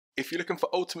If you're looking for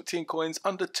Ultimate Team coins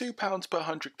under £2 per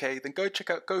 100k, then go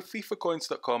check out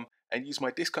gofifacoins.com and use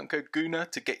my discount code GUNA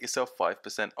to get yourself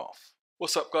 5% off.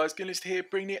 What's up guys, Gunlist here,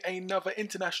 bringing you another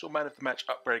International Man of the Match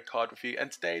upgrade card review,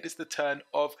 and today it is the turn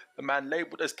of the man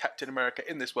labelled as Captain America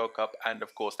in this World Cup, and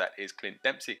of course that is Clint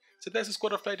Dempsey. So there's a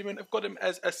squad I've played him in. I've got him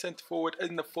as a centre forward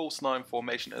in the false 9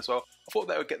 formation as well. I thought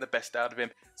that would get the best out of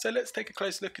him. So let's take a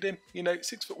close look at him. You know,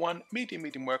 6'1",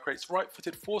 medium work rates, right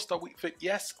footed, 4-star weak foot,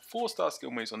 yes, 4-star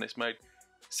skill moves on this mode.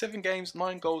 7 games,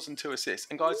 9 goals and 2 assists.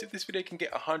 And guys, if this video can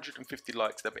get 150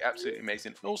 likes, that'd be absolutely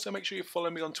amazing. And also make sure you follow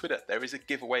me on Twitter. There is a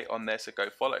giveaway on there, so go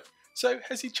follow. So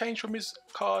has he changed from his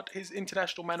card, his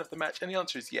International Man of the Match? And the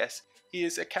answer is yes. He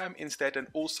is a cam instead, and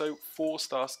also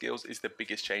 4-star skills is the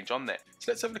biggest change on there.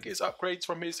 So let's have a look at his upgrades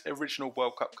from his original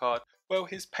World Cup card. Well,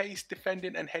 his pace,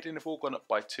 defending and heading have all gone up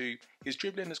by 2, his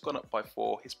dribbling has gone up by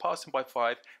 4, his passing by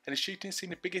 5, and his shooting has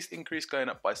seen the biggest increase, going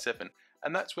up by 7.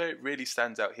 And that's where it really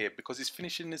stands out here, because his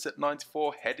finishing is at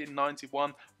 94, heading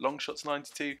 91, long shots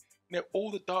 92. You know,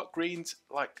 all the dark greens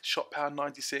like shot power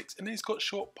 96, and then he's got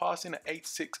short passing at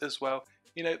 86 as well.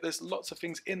 You know, there's lots of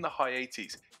things in the high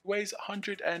 80s. He weighs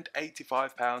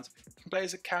 185 pounds, he can play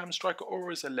as a cam striker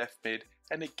or as a left mid,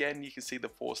 and again you can see the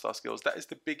 4-star skills. That is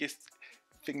the biggest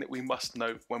thing that we must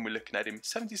know when we're looking at him.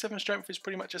 77 strength is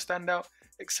pretty much a standout.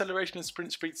 Acceleration and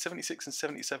sprint speed 76 and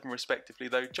 77 respectively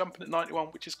though. Jumping at 91,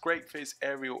 which is great for his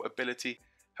aerial ability.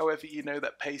 However, you know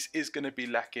that pace is going to be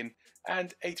lacking,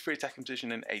 and 83 attacking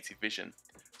position and 80 vision.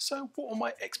 So what are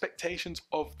my expectations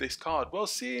of this card? Well,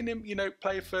 seeing him, you know,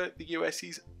 play for the US,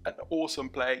 he's an awesome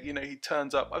player. You know, he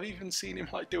turns up. I've even seen him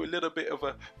like do a little bit of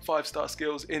a 5-star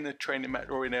skills in a training match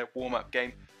or in a warm-up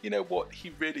game. You know what,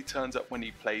 he really turns up when he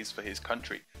plays for his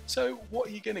country. So what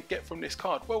are you going to get from this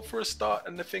card? Well, for a start,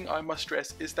 and the thing I must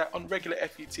stress is that on regular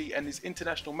FUT and his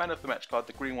International Man of the Match card,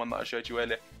 the green one that I showed you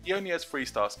earlier, he only has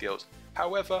 3-star skills.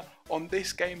 However, on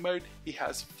this game mode, he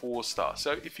has 4-star.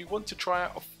 So if you want to try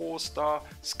out a 4-star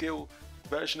skill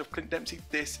version of Clint Dempsey,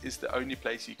 this is the only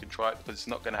place you can try it, because it's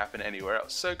not going to happen anywhere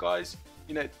else. So guys,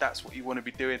 you know, that's what you want to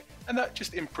be doing, and that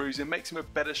just improves him, makes him a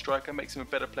better striker, makes him a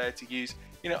better player to use.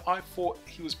 You know, I thought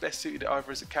he was best suited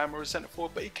either as a cam or a centre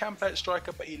forward, but he can play at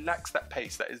striker, but he lacks that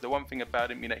pace. That is the one thing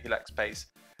about him, you know, he lacks pace.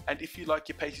 And if you like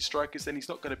your pacey strikers, then he's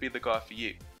not going to be the guy for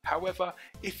you. However,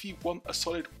 if you want a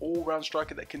solid all-round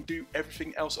striker that can do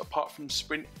everything else apart from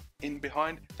sprint in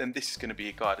behind, then this is going to be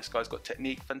a guy. This guy's got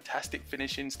technique, fantastic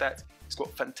finishing stats, he's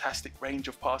got fantastic range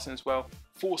of passing as well,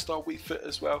 4-star weak foot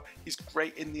as well, he's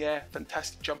great in the air,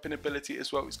 fantastic jumping ability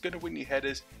as well, he's going to win you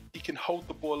headers, he can hold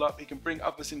the ball up, he can bring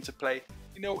others into play.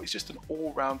 You know, he's just an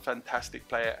all-round fantastic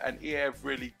player, and EA have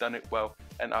really done it well,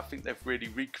 and I think they've really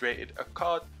recreated a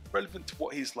card relevant to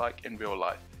what he's like in real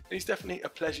life. And he's definitely a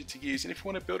pleasure to use, and if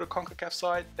you want to build a CONCACAF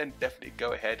side, then definitely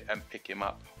go ahead and pick him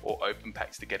up, or open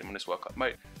packs to get him on this World Cup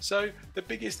mode. So the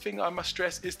biggest thing I must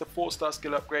stress is the 4-star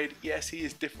skill upgrade. Yes, he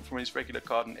is different from his regular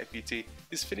card in FUT.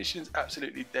 His finishing is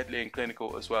absolutely deadly and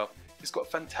clinical as well. He's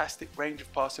got fantastic range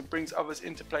of passing, brings others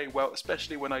into play well,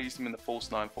 especially when I used him in the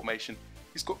false 9 formation.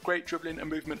 He's got great dribbling and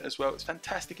movement as well. It's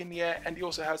fantastic in the air, and he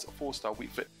also has a 4-star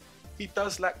weak foot. He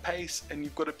does lack pace, and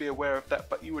you've got to be aware of that,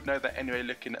 but you would know that anyway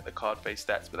looking at the card face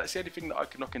stats. But that's the only thing that I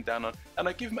can knock him down on, and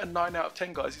I give him a 9 out of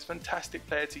 10 guys. He's a fantastic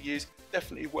player to use,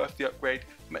 definitely worth the upgrade,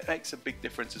 makes a big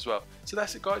difference as well. So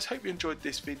that's it guys, hope you enjoyed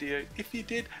this video. If you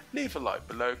did, leave a like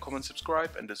below, comment,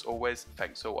 subscribe, and as always,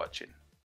 thanks for watching.